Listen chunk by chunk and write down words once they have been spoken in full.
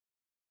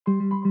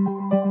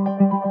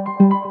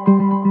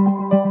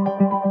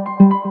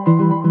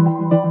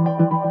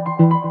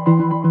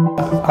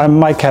I'm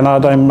Mike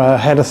Kennard. I'm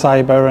Head of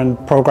Cyber and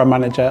Program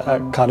Manager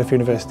at Cardiff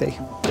University.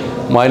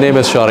 My name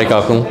is Sharik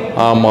Akum.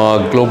 I'm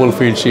a Global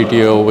Field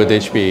CTO with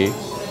HPE,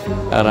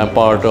 and I'm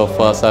part of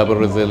Cyber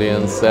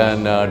Resilience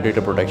and Data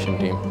Protection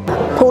team.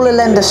 Paula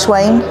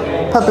Lender-Swain,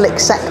 Public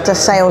Sector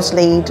Sales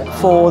Lead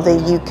for the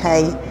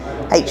UK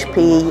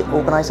HPE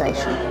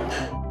organisation.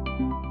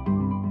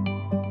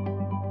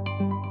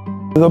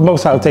 The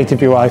most outdated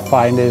view I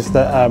find is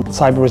that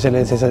cyber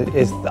resilience is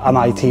an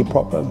IT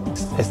problem.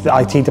 It's the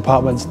IT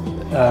department's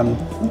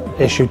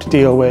issue to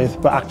deal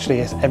with, but actually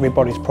it's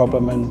everybody's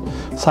problem, and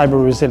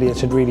cyber resilience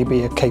should really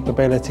be a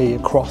capability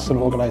across an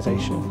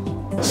organisation.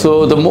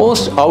 So the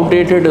most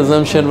outdated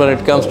assumption when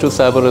it comes to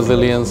cyber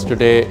resilience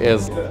today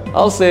is,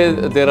 I'll say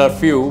there are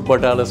few,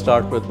 but I'll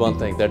start with one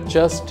thing, that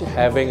just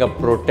having a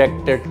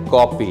protected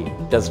copy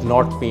does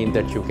not mean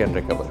that you can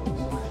recover.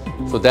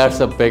 So that's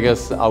the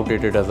biggest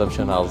outdated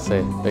assumption, I'll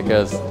say,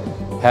 because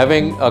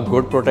having a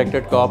good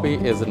protected copy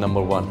is the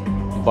number one.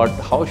 But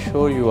how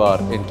sure you are,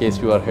 in case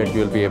you are hit,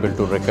 you'll be able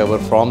to recover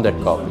from that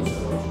copy,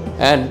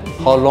 and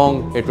how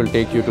long it will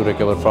take you to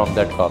recover from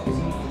that copy.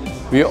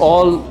 We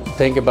all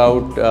think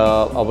about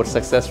our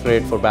success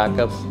rate for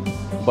backups,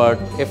 but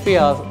if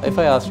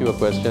I ask you a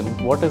question,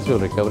 what is your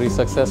recovery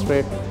success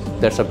rate?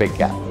 That's a big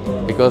gap,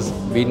 because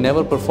we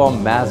never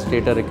perform mass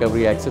data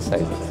recovery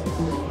exercises.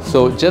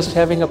 So just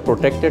having a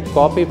protected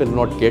copy will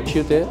not get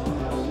you there,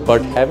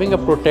 but having a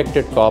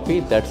protected copy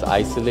that's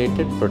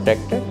isolated,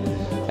 protected,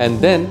 and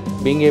then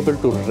being able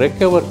to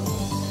recover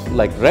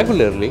like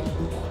regularly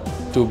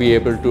to be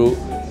able to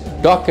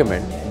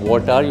document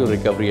what are your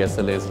recovery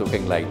SLAs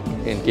looking like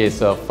in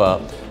case of a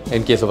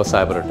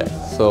cyber attack.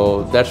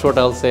 So that's what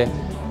I'll say.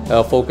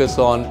 Focus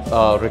on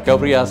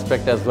recovery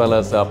aspect as well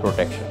as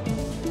protection.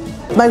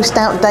 Most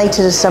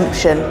outdated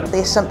assumption, the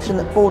assumption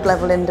that board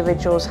level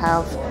individuals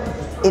have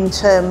in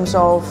terms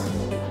of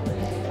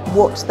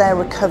what their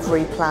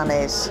recovery plan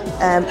is.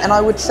 And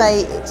I would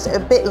say it's a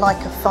bit like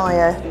a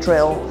fire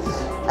drill.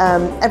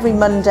 Every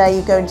Monday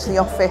you go into the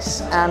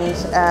office and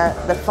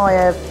the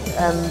fire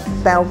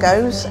bell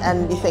goes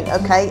and you think,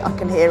 okay, I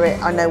can hear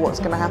it, I know what's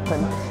going to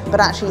happen.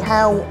 But actually,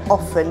 how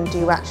often do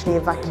you actually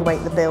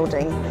evacuate the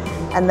building?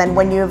 And then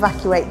when you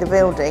evacuate the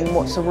building,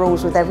 what's the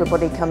rules with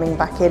everybody coming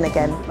back in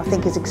again? I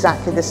think it's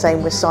exactly the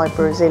same with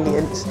cyber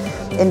resilience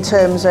in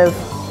terms of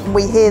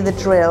we hear the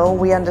drill,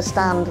 we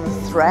understand the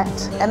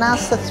threat, and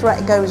as the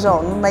threat goes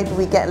on, maybe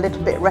we get a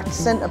little bit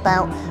reticent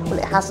about, well,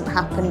 it hasn't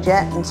happened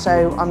yet, and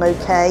so I'm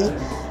okay.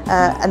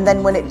 And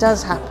then when it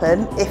does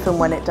happen, if and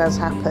when it does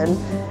happen,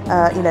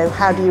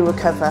 how do you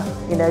recover?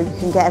 You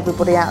can get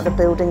everybody out of the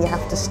building, you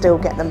have to still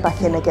get them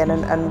back in again,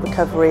 and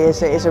recovery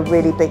is a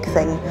really big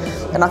thing.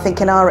 And I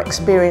think in our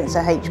experience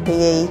at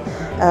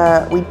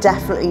HPE, we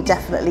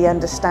definitely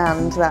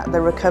understand that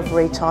the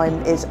recovery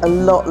time is a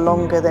lot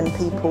longer than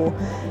people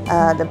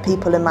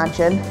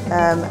imagine,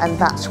 and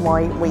that's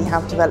why we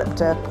have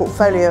developed a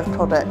portfolio of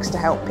products to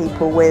help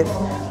people with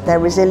their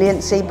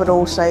resiliency, but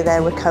also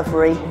their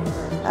recovery.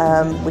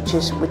 Which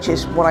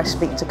is what I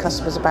speak to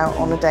customers about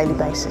on a daily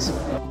basis.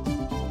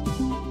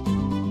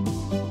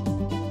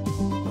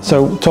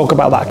 So talk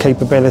about that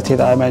capability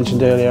that I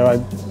mentioned earlier.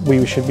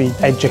 We should be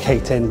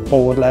educating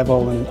board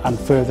level and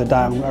further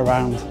down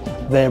around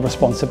their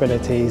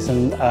responsibilities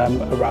and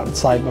around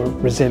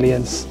cyber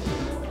resilience,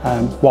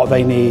 what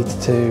they need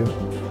to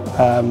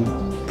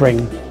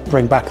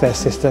bring back their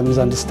systems,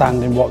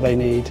 understanding what they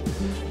need.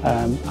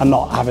 And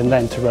not having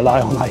then to rely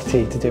on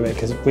IT to do it,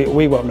 because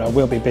we won't know,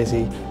 we'll be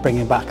busy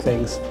bringing back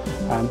things.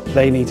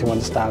 They need to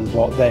understand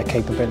what their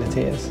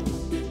capability is.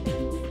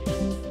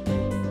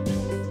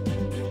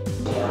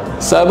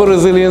 Cyber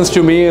resilience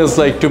to me is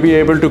like to be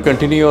able to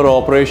continue your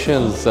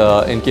operations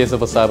in case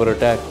of a cyber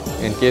attack.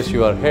 In case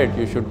you are hit,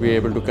 you should be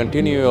able to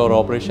continue your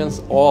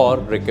operations or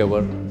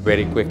recover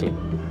very quickly.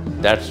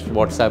 That's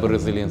what cyber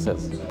resilience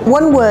is.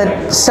 One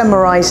word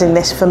summarising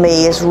this for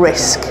me is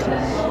risk.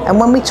 And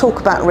when we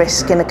talk about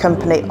risk in a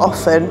company,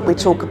 often we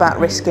talk about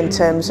risk in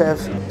terms of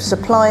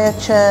supplier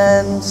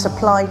churn,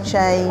 supply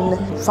chain,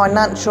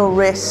 financial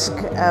risk,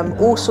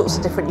 all sorts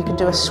of different, you can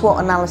do a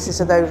SWOT analysis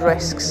of those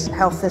risks,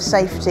 health and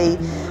safety,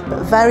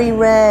 but very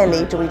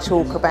rarely do we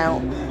talk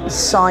about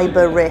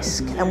cyber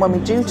risk. And when we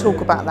do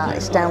talk about that,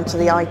 it's down to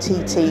the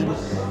IT team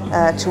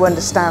to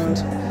understand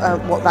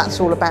what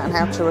that's all about and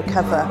how to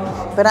recover.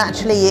 But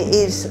actually it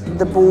is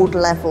the board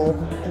level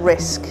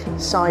risk,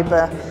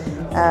 cyber.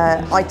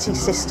 IT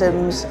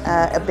systems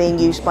are being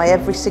used by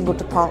every single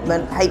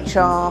department,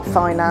 HR,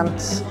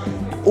 finance,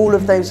 all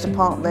of those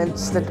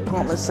departments, the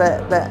departments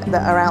that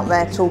are out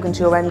there talking to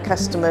your end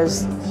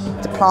customers,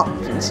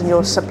 departments in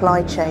your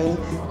supply chain,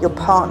 your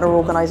partner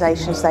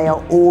organisations, they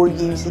are all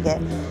using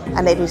it.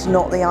 And it is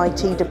not the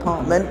IT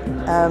department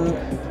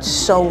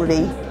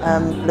solely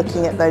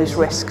looking at those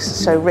risks.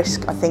 So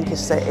risk, I think,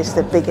 is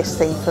the biggest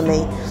thing for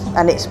me,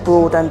 and its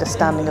broad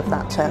understanding of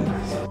that term.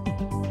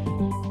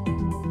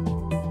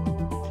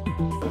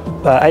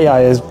 AI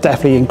has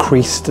definitely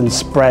increased and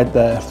spread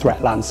the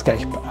threat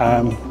landscape,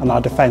 and our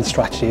defence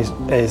strategy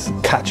is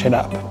catching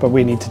up, but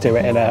we need to do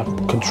it in a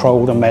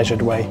controlled and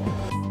measured way.